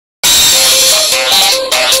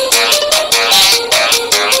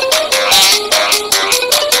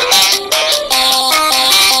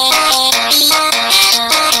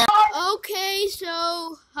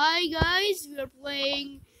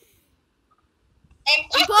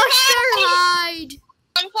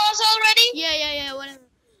us already? Yeah, whatever.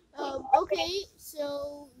 Okay,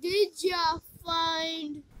 so did ya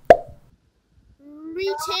find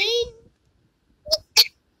retain?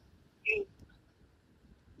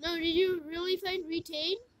 No, did you really find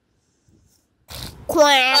retain? But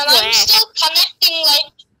I'm still connecting,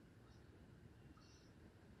 like...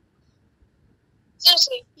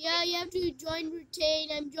 Seriously. Yeah, you have to join retain.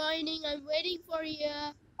 I'm joining. I'm waiting for you.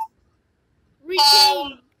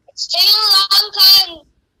 Retain. It's taking a long time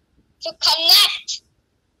to connect.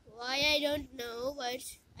 Why, I don't know, but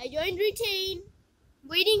I joined retain.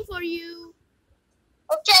 Waiting for you.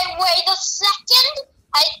 Okay, wait a second.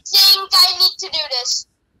 I think I need to do this.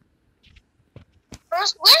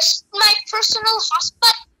 First, where's my personal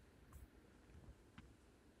hotspot?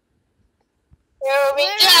 Here we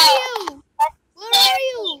Where go. are you? Where are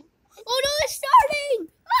you? Oh no, it's starting!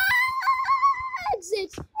 Ah!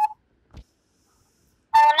 Exit.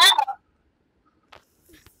 Oh no.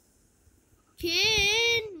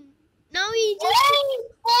 Ken. Now we just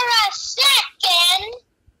Wait for a second.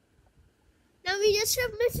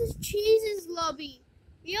 have Mrs. Cheese's lobby.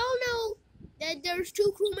 We all know that there's 2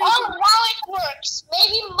 crewmates. Oh, how it works.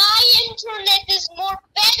 Maybe my internet is more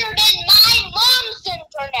better than my mom's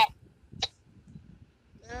internet.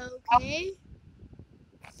 Okay.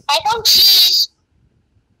 I don't cheese.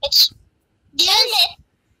 It's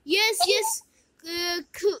Yes.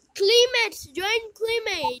 Climate. Join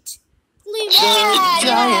Climate.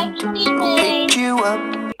 Yeah, Pick you up.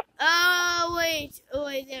 Wait. Oh,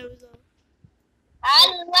 wait, there we go.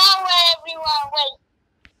 Hello, everyone. Wait.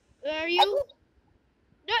 Where are you?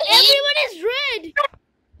 No, everyone is red.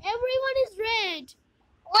 Everyone is red.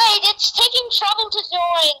 Wait, it's taking trouble to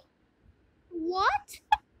join. What?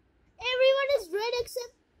 Everyone is red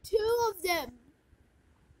except 2 of them.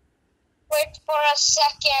 Wait for a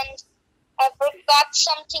second. I forgot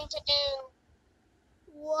something to do.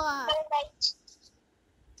 What? Wait.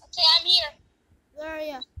 Okay, I'm here. Where are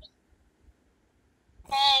you?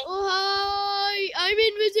 Hey. Oh, hi. I'm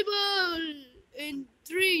invisible. In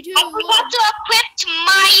 3, 2, I 1. forgot to equip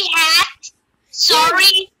my hat.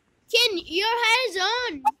 Sorry. Ken, your hat is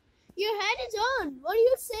on. Your hat is on. What are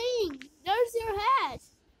you saying? There's your hat.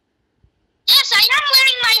 Yes, I am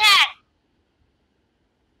wearing my hat.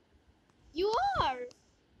 You are.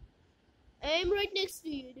 I'm right next to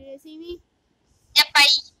you. Did you see me? Yep, I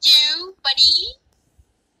do, buddy.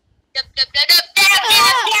 Dab,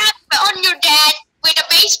 on your dad with a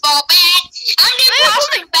baseball bat. I'm the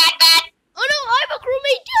imposter, bat. Oh no, I'm a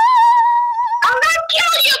crewmate. I'll not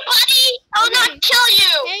kill you, buddy. I'll Okay. not kill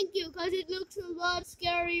you. Thank you, because it looks a lot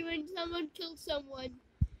scary when someone kills someone.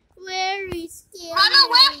 Very scary. Run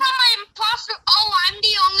away from my imposter. Oh, I'm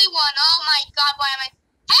the only one. Oh my god, why am I...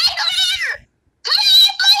 Hey, come here! Come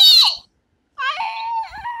here, buddy!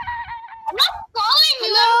 I'm not calling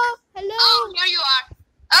you. Hello? Oh, here you are.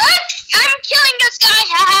 I'm killing this guy.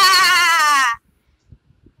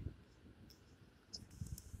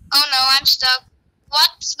 Oh no, I'm stuck.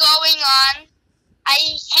 What's going on? I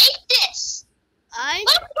hate this. What's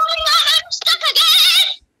going on? I'm stuck again.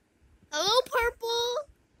 Hello, Purple.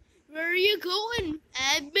 Where are you going?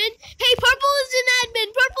 Admin? Hey, Purple is an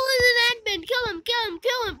admin. Purple is an admin. Kill him.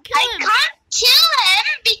 I can't kill him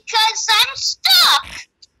because I'm stuck.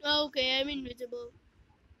 Okay, I'm invisible.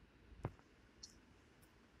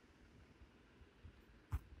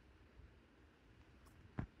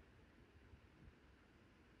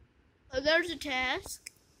 Oh, there's a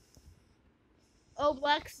task. Oh,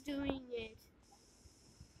 Black's doing it.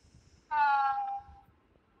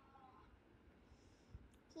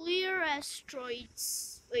 Clear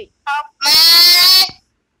asteroids. Wait. Help me.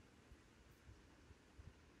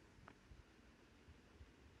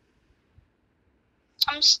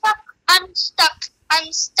 I'm stuck.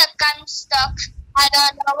 I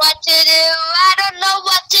don't know what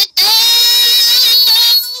to do.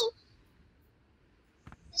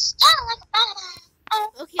 It's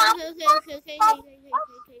Okay.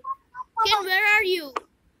 Ken, where are you?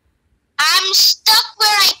 I'm stuck where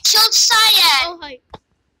I killed Cyan. Oh, hi.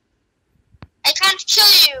 I can't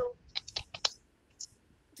kill you.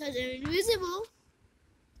 Because I'm invisible.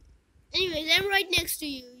 Anyways, I'm right next to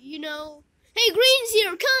you. You know. Hey, Green's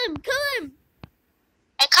here. Kill him.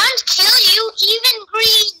 I can't kill you, even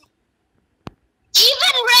green.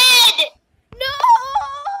 Even red. No!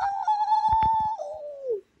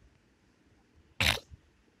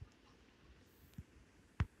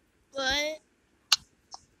 What?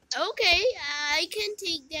 Okay, I can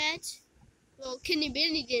take that. Well, Kenny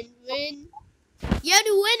Benny didn't win. You have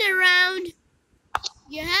to win a round.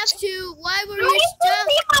 You have to. Why were you stuck?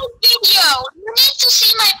 You need to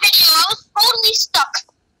see my video. I was totally stuck.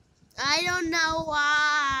 I don't know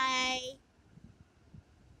why.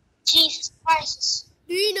 Jesus Christ.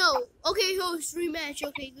 Do you know? Okay, host, rematch.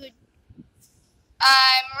 Okay, good.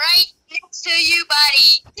 I'm right next to you,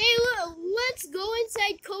 buddy. Hey, let's go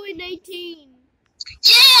inside COVID-19.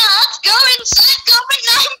 Yeah, let's go inside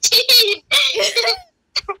COVID-19.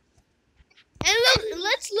 And look,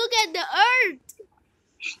 let's look at the Earth.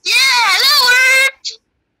 Yeah, hello, Earth.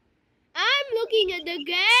 I'm looking at the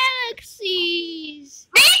galaxies.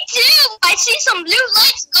 Me too. I see some blue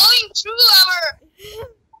lights going through our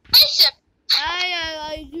spaceship.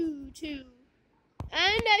 I do too.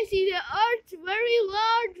 And I see the Earth very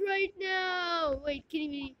large right now. Wait, can you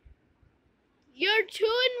be? You're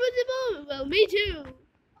too invisible? Well, me too.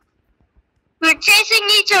 We're chasing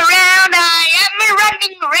each around. I am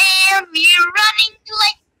running around. We're running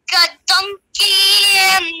like a donkey,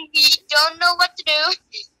 and we don't know what to do.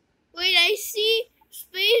 Wait, I see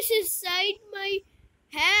space inside my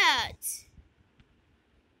hat.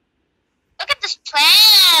 Look at this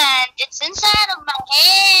plant. It's inside of my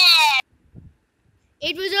head.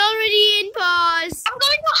 It was already in pause. I'm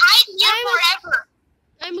going to hide here forever.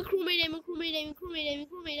 I'm a crewmate.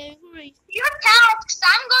 Your tasks.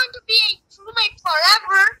 I'm going to be a crewmate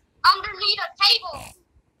forever underneath a table.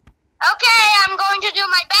 Okay, I'm going to do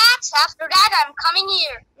my bats. After that, I'm coming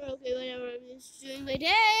here. Okay, whatever. I'm just doing my day.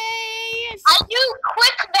 I do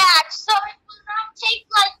quick bats, so it will not take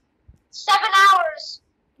like 7 hours.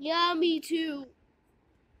 Yeah, me too.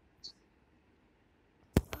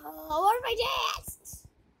 Oh, what are my tasks?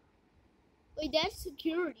 Wait, that's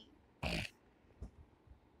security.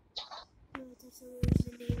 No, that's not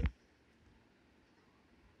the name.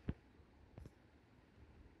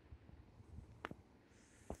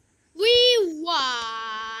 We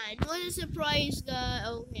won! What a surprise, guy.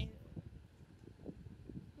 Okay.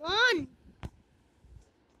 Won!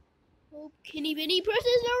 Hope Kenny Benny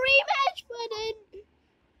presses the rematch button.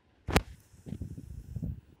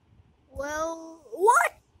 Well,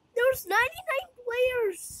 what? There's 99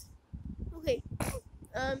 players. Okay.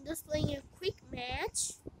 Just playing a quick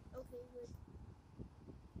match. Okay, good.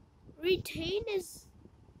 Retain is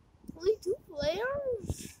only 2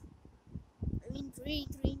 players. I mean, three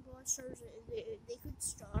imposters. They could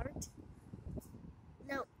start.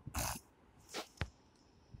 Now,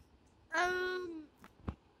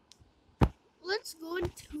 let's go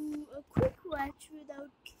into a quick match without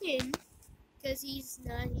Kin, because he's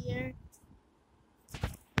not here.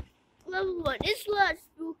 Level 1. It's a lot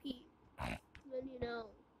spooky. Then you know.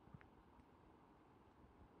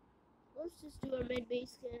 Let's just do our mid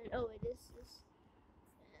base scan. Oh wait, this is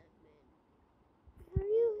admin. Are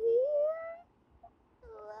you here?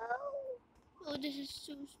 Hello? Oh, this is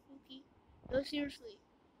so spooky. No, seriously.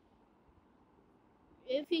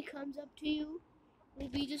 If he comes up to you, it'll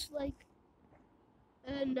be just like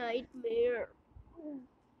a nightmare.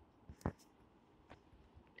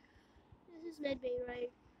 This is medbay,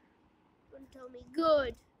 right? Don't tell me.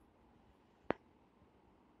 Good.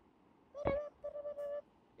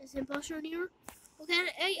 Is imposter near? Okay,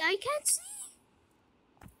 I can't see.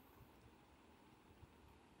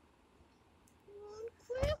 Come on,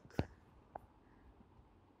 quick.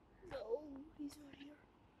 No, he's not here.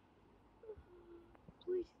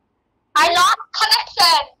 Wait. I lost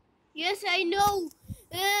connection. Yes, I know.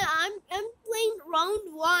 I'm playing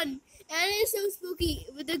round 1, and it's so spooky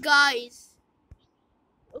with the guys.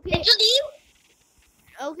 Okay. Did you leave?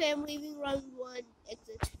 Okay, I'm leaving round 1.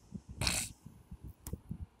 Exit.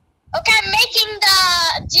 Okay, I'm making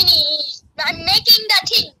the genie. I'm making the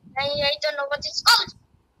thing. I don't know what it's called.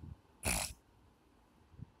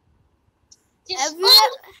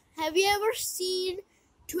 Have you ever seen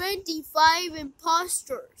 25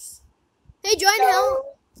 imposters? Hey, join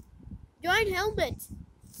helmet.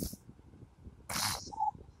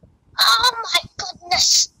 Oh my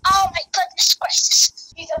goodness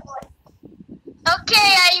gracious. Okay,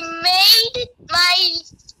 I made my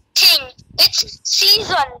thing. It's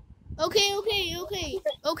season. Okay.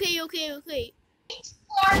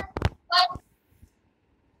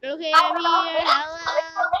 Okay, I'm here. Hello.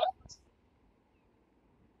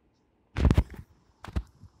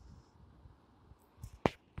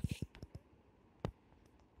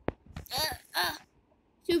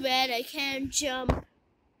 Too bad I can't jump.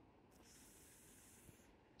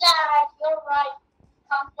 Yeah, you're right.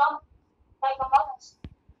 Can't jump like a mouse.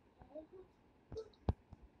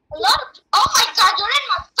 Oh my god, you're in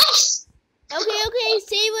my face! Okay,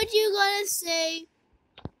 say what you gotta say.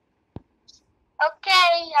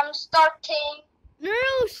 Okay, I'm starting.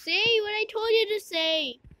 No, say what I told you to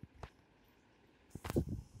say.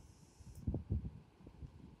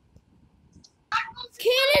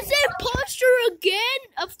 Kid is an imposter again?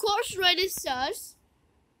 Of course, red is sus.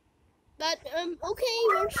 But okay,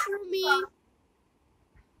 works for me.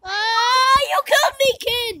 Ah, you killed me,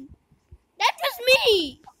 Ken. That was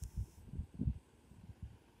me.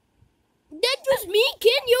 That was me,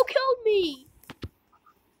 Ken. You killed me.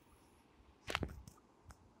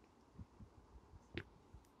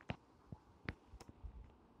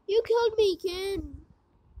 You killed me, Ken.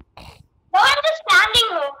 No, I'm just standing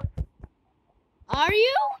here. Are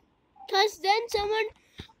you? Cause then someone.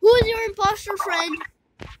 Who is your imposter friend?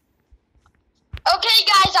 Okay,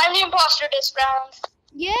 guys, I'm the imposter this round.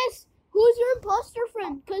 Yes. Who's your imposter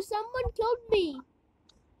friend? Cause someone killed me.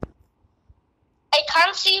 I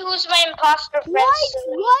can't see who's my imposter friend.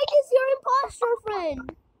 White is your imposter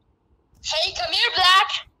friend. Hey, come here,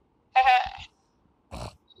 Black.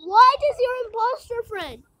 White is your imposter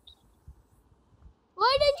friend.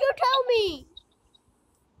 Why didn't you tell me?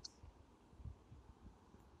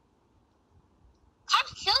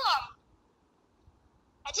 Can't kill him.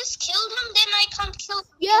 I just killed him, then I can't kill him.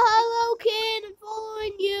 Yeah, hello, kid. I'm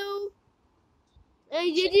following you.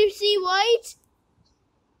 Did you see White?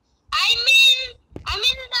 I'm in the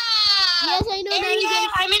Yes, I know area. navigation.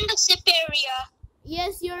 I'm in the zip area.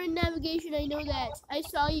 Yes, you're in navigation. I know that. I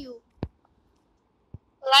saw you.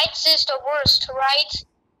 Lights is the worst, right?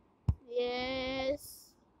 Yes.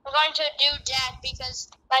 I'm going to do that because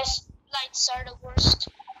lights are the worst.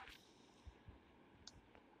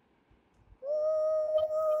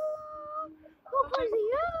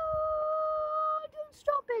 Don't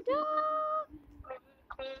stop it.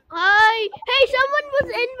 Hi. Hey, someone was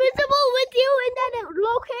invisible with you in that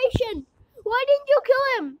location. Why didn't you kill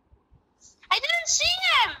him? I didn't see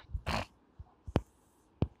him.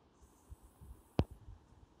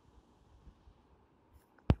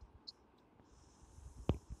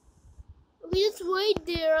 We just wait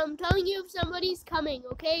there. I'm telling you if somebody's coming,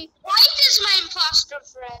 okay? White is my imposter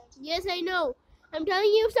friend. Yes, I know. I'm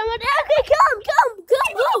telling you if someone. Okay, go!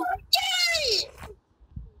 Yay!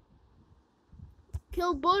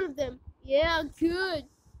 Kill both of them. Yeah, good.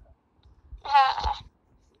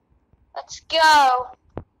 Let's go.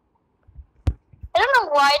 I don't know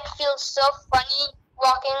why it feels so funny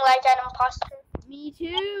walking like an imposter. Me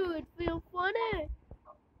too. It feels funny.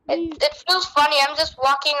 It feels funny. I'm just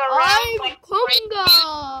walking around. I'm like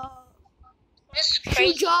Konga. just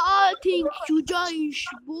crazy. Shuja thinks Shuja is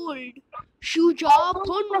bold. Shuja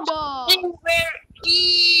Panda. Didn't wear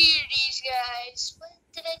ear, these guys. What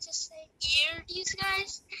did I just say? Ear, these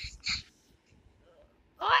guys?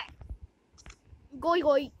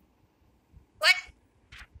 Goi. What?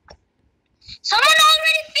 Someone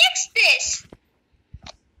already fixed this.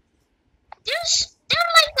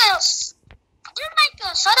 They're like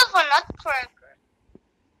a sort of a nutcracker.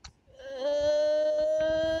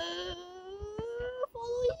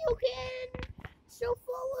 Following you, Ken. Still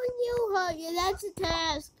following you, huh? Yeah, that's a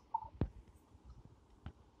task.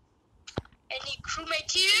 Any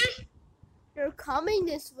crewmate here? They're coming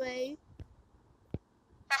this way.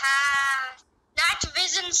 Haha. Night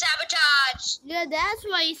vision sabotage. Yeah, that's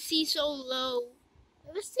why I see so low.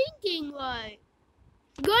 I was thinking why.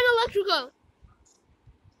 Go on electrical.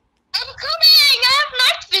 I'm coming. I have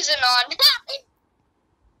night vision on.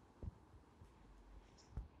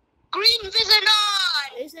 Green vision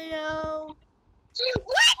on. Yes, I know.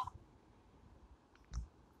 What?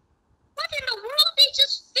 What in the world? They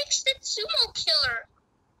just fixed it, sumo killer.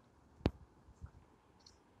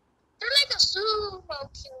 They're like a sumo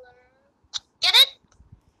killer. Get it?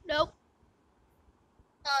 Nope.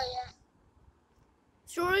 Oh yeah.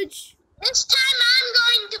 Storage. This time I'm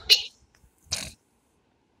going to be.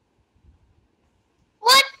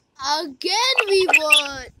 What? Again we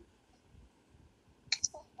won.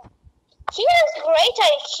 He has great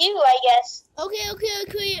IQ, I guess.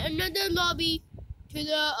 Okay. Another lobby to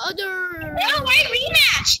the other. No, we're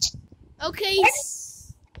rematched. Okay.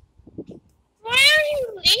 Why are you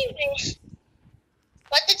leaving?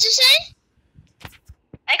 What did you say?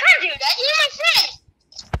 I can't do that. You're my friend.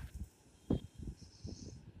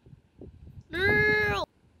 No.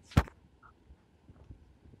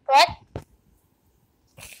 What?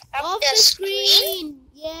 Off the screen.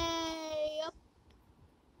 Yay. Up.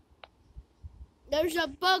 There's a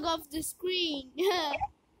bug off the screen. Oh,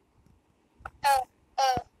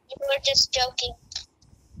 you were just joking.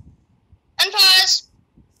 Unpause.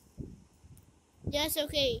 Yes,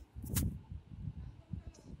 okay.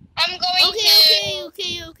 I'm going to...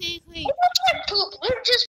 Okay. Poop. We're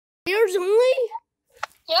just... Players only?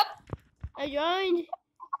 Yep. I joined.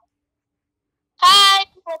 Hi,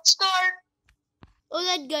 let's start. Oh,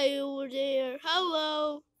 that guy over there.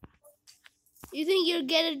 Hello. You think you'll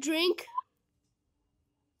get a drink?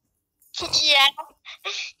 Yeah,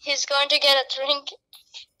 he's going to get a drink.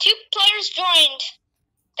 2 players joined.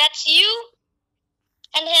 That's you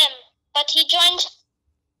and him. But he joined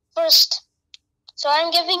first. So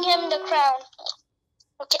I'm giving him the crown.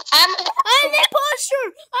 Okay, I'm the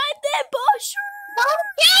imposter! I'm the imposter! Don't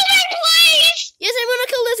kill me, please! Yes, I'm gonna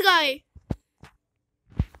kill this guy.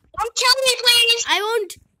 Don't kill me, please! I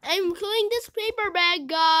won't. I'm killing this paper bag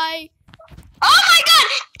guy. Oh my god!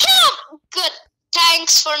 Kill him! Good.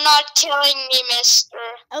 Thanks for not killing me, mister.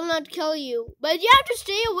 I will not kill you. But you have to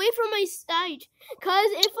stay away from my side.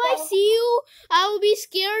 Cause if I see you, I will be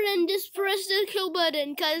scared and just press the kill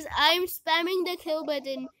button. Cause I'm spamming the kill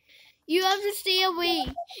button. You have to stay away.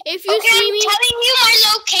 If you see me, I'm telling you my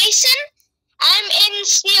location. I'm in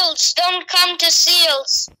Seals. Don't come to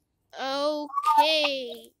Seals.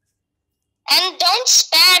 Okay. And don't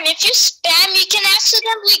spam. If you spam, you can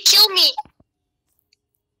accidentally kill me.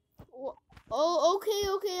 Oh,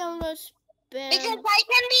 okay. I'm not spam. Because I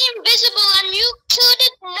can be invisible and you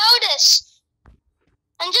couldn't notice.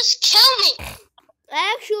 And just kill me.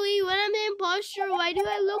 Actually, when I'm the imposter, why do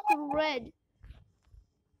I look red?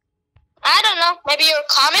 I don't know. Maybe you're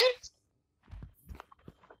common?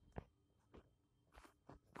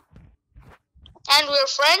 And we're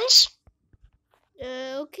friends?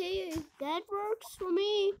 Okay, that works for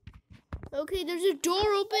me. Okay, there's a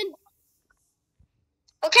door open.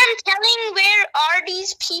 Okay, I'm telling where are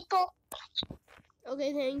these people?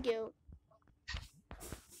 Okay, thank you.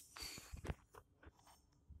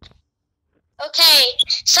 Okay,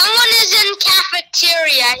 someone is in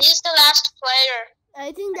cafeteria. He's the last player.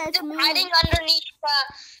 I think that's me. Hiding underneath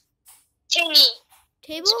the thingy.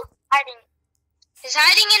 Table? Hiding. He's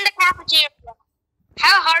hiding in the cafeteria.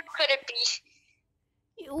 How hard could it be?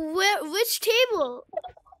 Which table?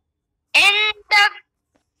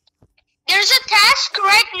 There's a task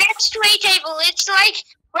right next to a table. It's like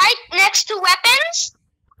right next to weapons.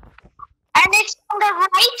 And it's on the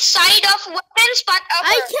right side of weapons, but upper.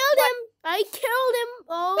 I killed him.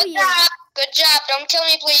 Oh, Good yeah. job. Good job. Don't kill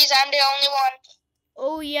me, please. I'm the only one.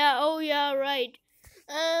 Oh, yeah, right.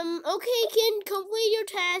 Okay, Ken, complete your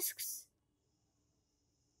tasks.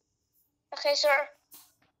 Okay, sir.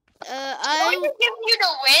 I will give you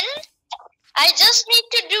the win. I just need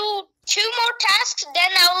to do 2 more tasks,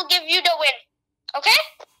 then I will give you the win. Okay?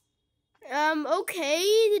 Okay,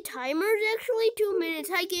 the timer's actually 2 minutes.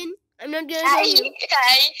 Hi, Ken. I'm not gonna tell you.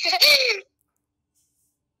 Hi.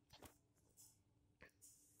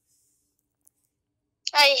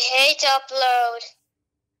 I hate upload.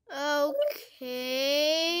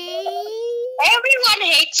 Okay. Everyone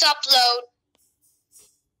hates upload.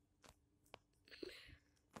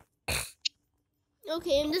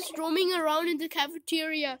 Okay, I'm just roaming around in the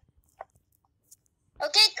cafeteria.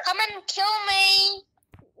 Okay, come and kill me.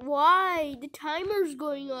 Why? The timer's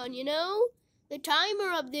going on, you know? The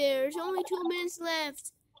timer up there. There's only 2 minutes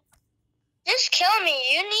left. Just kill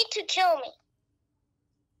me. You need to kill me.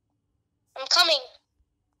 I'm coming.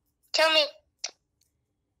 Kill me.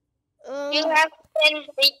 You have been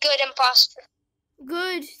a good imposter.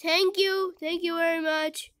 Good. Thank you. Thank you very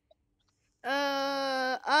much.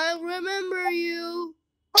 I'll remember you.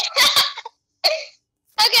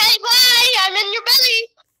 Okay, bye. I'm in your belly.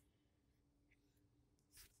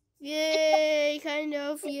 Yay, kind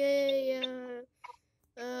of. Yay.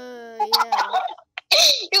 Yeah.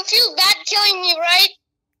 You feel bad killing me, right?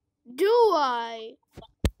 Do I?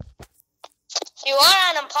 You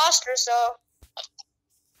are an imposter, so.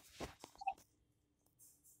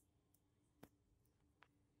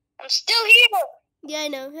 I'm still here. Yeah, I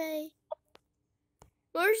know. Hey.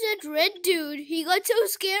 Where's that red dude? He got so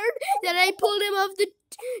scared that I pulled him off the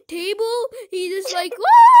table. He just like,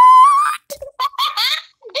 what?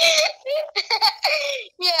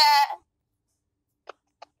 Yeah.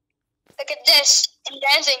 Look at this. I'm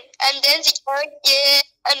dancing. I'm dancing. Oh yeah.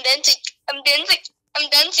 I'm dancing. I'm dancing. I'm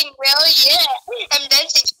dancing. Oh yeah. I'm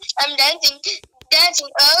dancing. I'm dancing. Dancing.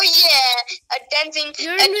 Oh yeah. I'm dancing.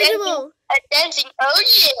 You're invisible. I'm dancing. Oh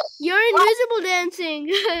yeah. You're invisible dancing.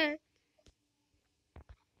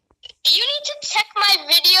 You need to check my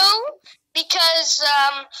video because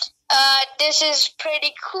this is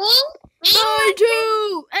pretty cool. I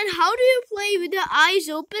do. And how do you play with the eyes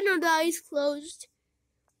open or the eyes closed?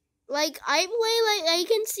 Like I play like I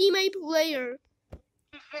can see my player.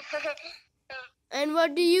 And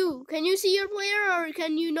what do you? Can you see your player or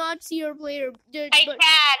can you not see your player? I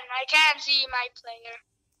can see my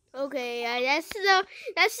player. Okay,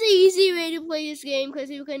 that's the easy way to play this game because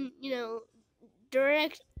you can,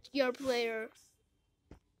 direct your player.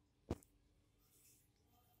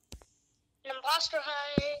 Imposter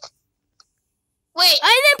hide. Wait.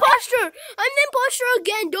 I'm the imposter. I'm the imposter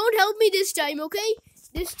again. Don't help me this time, okay?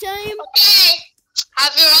 This time. Okay.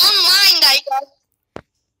 Have your own mind, I guess.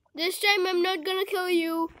 This time I'm not gonna kill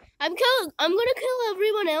you. I'm gonna kill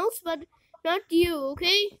everyone else, but not you,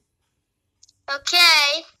 okay?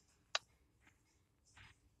 Okay.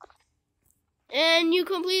 And you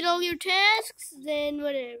complete all your tasks, then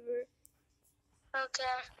whatever.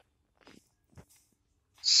 Okay.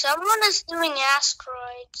 Someone is doing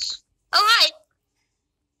asteroids. Oh, hi.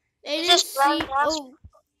 I Is just this see. blind Oh.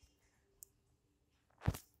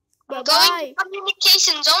 I'm Bye-bye. going to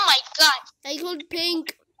communications. Oh my god. I called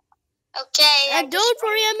Pink. Okay. And don't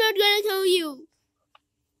worry, I'm not gonna kill you.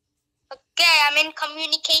 Okay, I'm in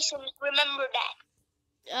communications. Remember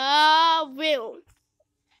that. Will.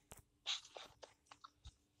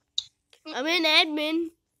 I'm in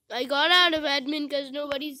admin. I got out of admin because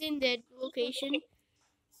nobody's in that location.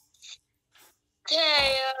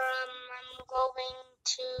 Okay, I'm going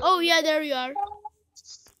to... Oh, yeah, there you are.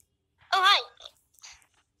 Oh, hi.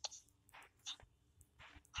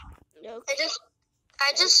 Okay.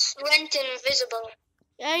 I just went invisible.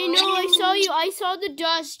 I know, I saw you. I saw the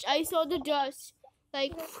dust.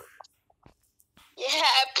 Like, Yeah.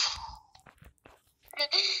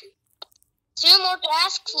 2 more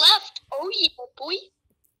tasks left. Oh, yeah, boy.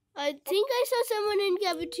 I think I saw someone in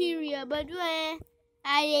cafeteria, but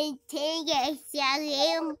I didn't think I saw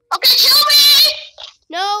him. Okay, kill me!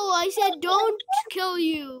 No, I said don't kill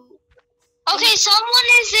you. Okay, someone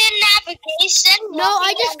is in navigation. No,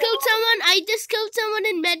 I just killed someone. I just killed someone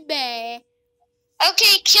in medbay.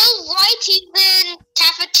 Okay, kill White. He's in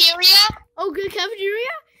cafeteria. Okay,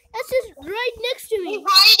 cafeteria? That's just right next to me.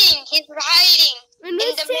 He's hiding. In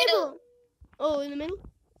this the table. middle. Oh, in the middle?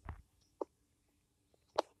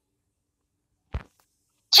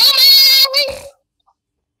 Kill me!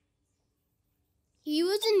 He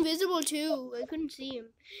was invisible too. I couldn't see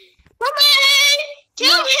him.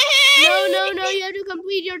 Kill me! Kill me! No, you have to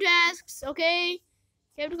complete your tasks, okay?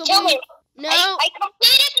 You have to complete. Kill me. No. I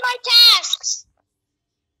completed my tasks.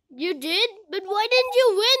 You did? But why didn't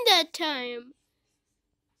you win that time?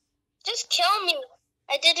 Just kill me.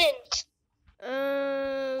 I didn't.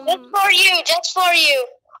 Um. Just for you.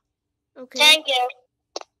 Okay. Thank you.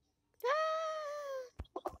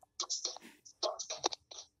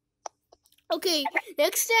 Okay,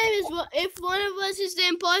 next time is if one of us is the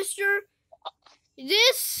imposter.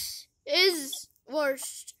 This is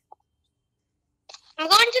worst. I'm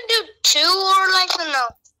going to do 2 or like no.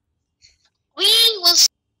 We will.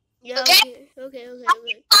 Yeah. Okay. Okay.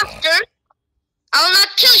 After, I will not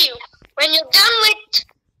kill you. When you're done with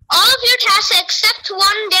all of your tasks except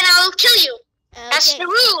one, then I will kill you. That's the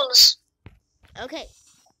rules. Okay.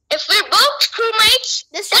 If we're both crewmates,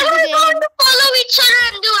 Let's then start we're the game. going to follow each other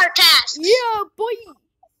and do our tasks. Yeah, boy.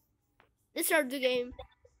 Let's start the game.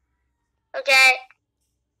 Okay.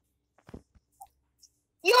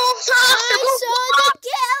 You I saw the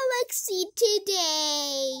galaxy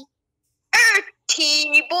today.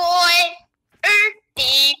 Earthy boy.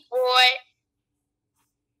 Earthy boy.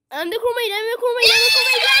 I'm the crewmate.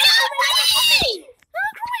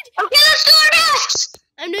 Okay, let's do our tasks.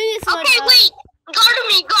 I'm doing this one. Okay, wait. Guard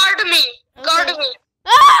me. Okay.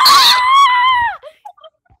 Ah!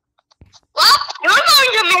 Well, you're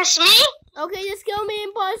going to miss me. Okay, just kill me,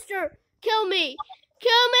 imposter. Kill me. Ah!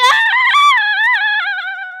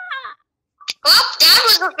 Well, that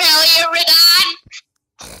was a failure, Ridan.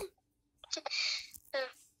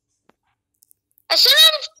 I should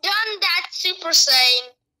have done that Super Saiyan.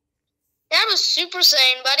 That was Super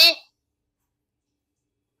Saiyan, buddy.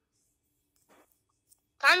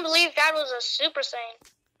 Can't believe that was a Super Saiyan.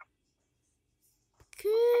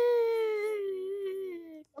 Good.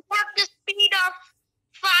 We have the speed of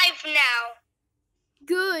 5 now.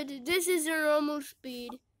 Good. This is a normal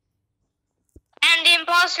speed. And the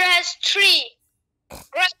imposter has 3.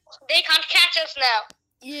 Right, they can't catch us now.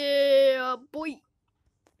 Yeah, boy.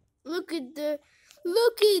 Look at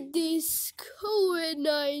this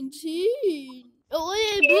COVID-19. Oh,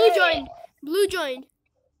 yeah, Blue joined.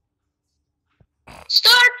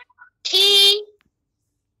 Start T.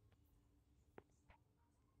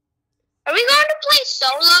 Are we going to play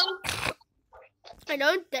solo? I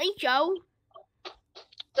don't think so.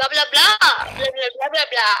 Blah blah blah. Blah blah blah blah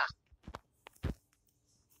blah.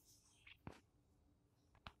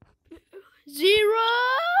 0.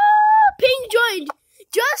 Pink joined.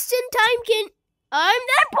 Just in time, I'm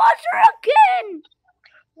the imposter again.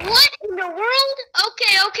 What in the world?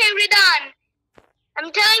 Okay, Ridan.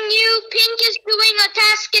 I'm telling you, Pink is doing a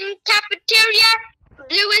task in cafeteria.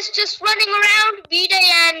 Blue is just running around. B-Day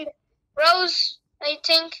and Rose, I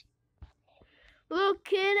think. Look,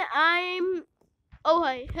 kid, I'm Oh,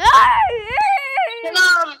 hi.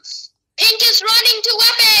 Pink is running to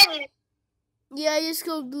weapon. Yeah, I just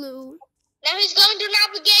go blue. Now he's going to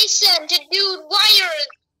navigation to do wires.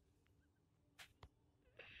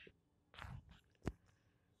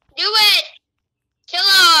 Do it.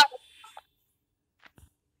 Killer.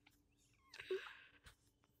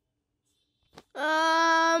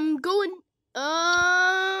 Going.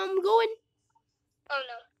 Oh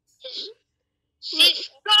no. She's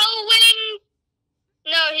going.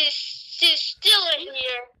 No, she's still in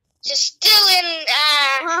here. She's still in,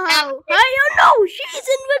 How? I don't know. She's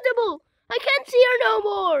invisible. I can't see her no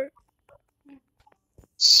more.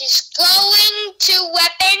 She's going to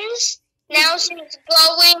weapons. Now she's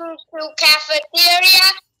going to cafeteria.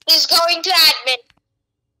 She's going to admin.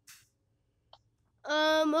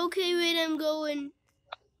 Okay, wait, I'm going.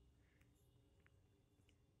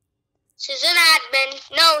 She's an admin.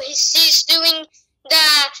 No, she's doing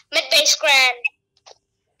the mid-base grand.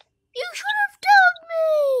 You should have told me.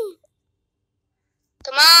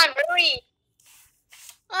 Come on, hurry.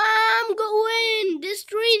 I'm going. This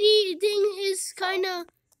 3D thing is kind of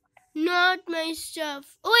not my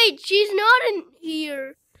stuff. Oh, wait, she's not in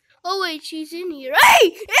here. Oh, wait, she's in here.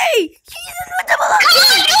 Hey! She's invisible again! Come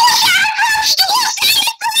on, do a Santa Claus! Do a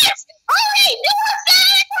Santa Claus! Hurry, do a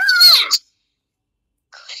Santa Claus!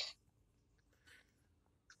 Good.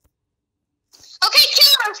 Okay,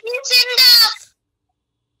 killer, she's in the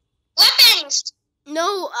weapons.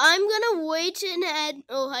 No, I'm gonna wait and add.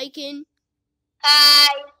 Oh, hi, Ken.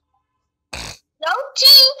 Go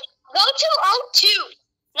to O2,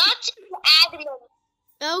 not to admin.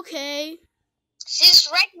 Okay. She's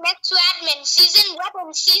right next to admin. She's in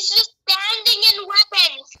weapons. She's just standing in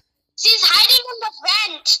weapons. She's hiding in the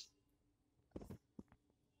vent.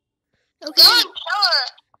 Okay. Go and kill her.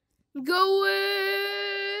 Go.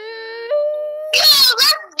 Go,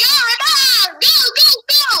 let's go.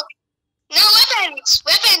 Go. No, weapons.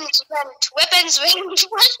 Weapons vent. Weapons vent.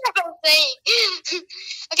 What's that saying?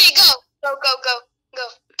 Okay, go.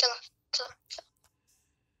 Kill her.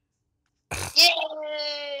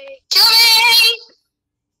 Yay! Kill me!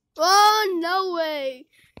 Oh, no way.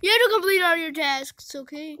 You have to complete all your tasks,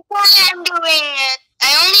 okay? Why I'm doing it?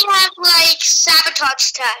 I only have,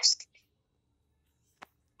 sabotage task.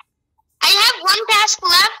 I have one task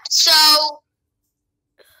left, so...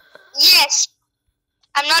 Yes.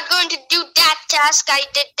 I'm not going to do that task. I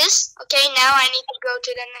did this. Okay, now I need to go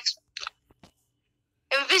to the next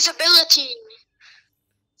one. Invisibility.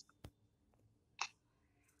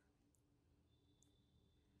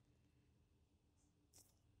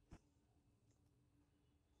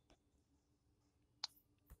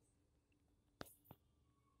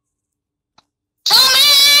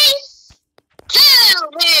 Kill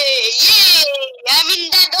me! Yay! I'm in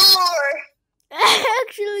the door.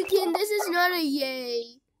 Actually, Ken, this is not a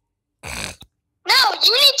yay. No,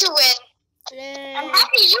 you need to win. I'm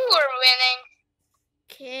happy you were winning.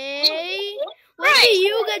 Okay. When do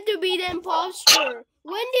you get to be the imposter?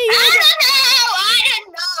 When do you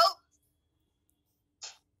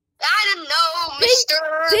I don't know, mister.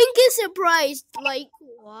 Pink is surprised. Like,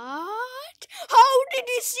 what? How did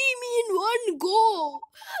he see me in one go?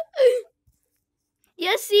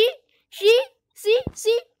 Yeah, see? See?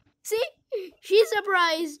 She's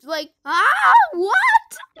surprised. Like,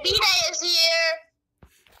 what? Bina is here.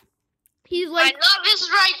 He's like, my love is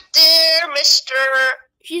right there, mister.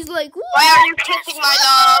 She's like, what? Why are you kissing my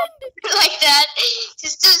love? Like that.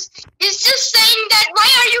 He's just saying that. Why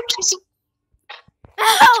are you kissing?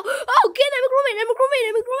 Oh, Ken, I'm a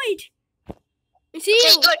crewmate. I see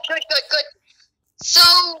you. Okay, good. So,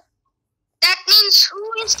 that means who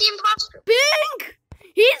is the imposter? Pink!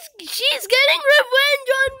 She's getting revenge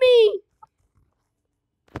on me!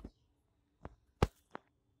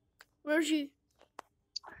 Where is she?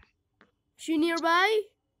 She nearby?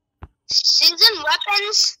 She's in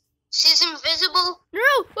weapons. She's invisible.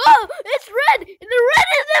 No! Oh! It's Red! The Red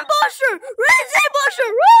is the imposter! Red is the imposter!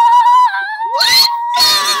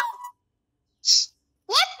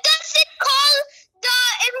 What does it call the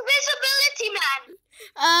invisibility man?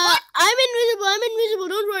 I'm invisible,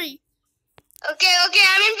 don't worry. Okay,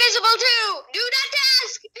 I'm invisible too. Do that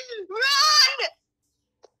task. Run!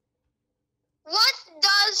 What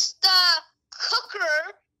does the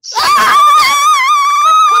cooker say?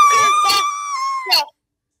 The cooker does.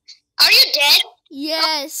 Are you dead?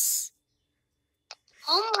 Yes.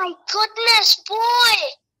 Oh my goodness, boy.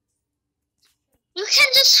 You can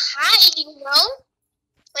just hide,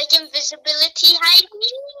 Like invisibility hiding.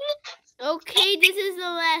 Okay, this is the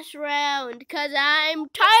last round, because I'm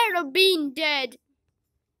tired of being dead.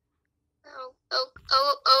 Okay.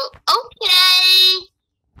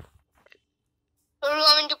 Are we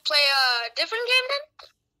going to play a different game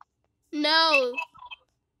then? No.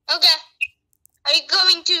 Okay. Are you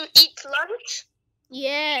going to eat lunch?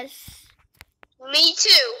 Yes. Me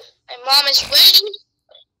too. My mom is waiting.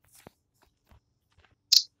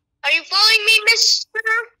 Are you following me, mister?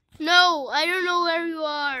 No, I don't know where you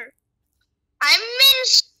are. I'm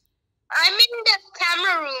in the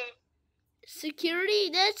camera room. Security?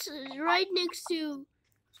 That's right next to...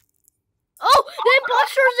 Oh, the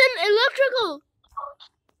imposter's in electrical.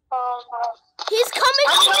 He's coming.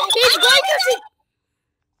 He's going to see...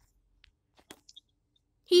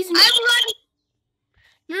 He's... I'm running.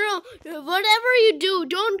 No, whatever you do,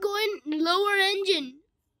 don't go in lower engine.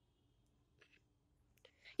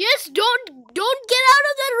 Yes, don't get out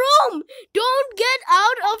of the room. Don't get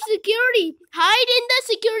out of security. Hide in the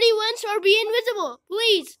security vents or be invisible,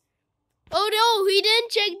 please. Oh no, he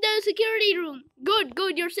didn't check the security room.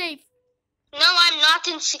 Good, you're safe. No, I'm not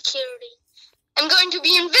in security. I'm going to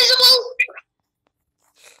be invisible.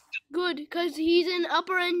 Good, because he's in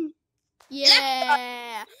upper end.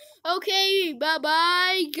 Yeah. Okay,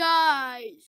 bye-bye, guys.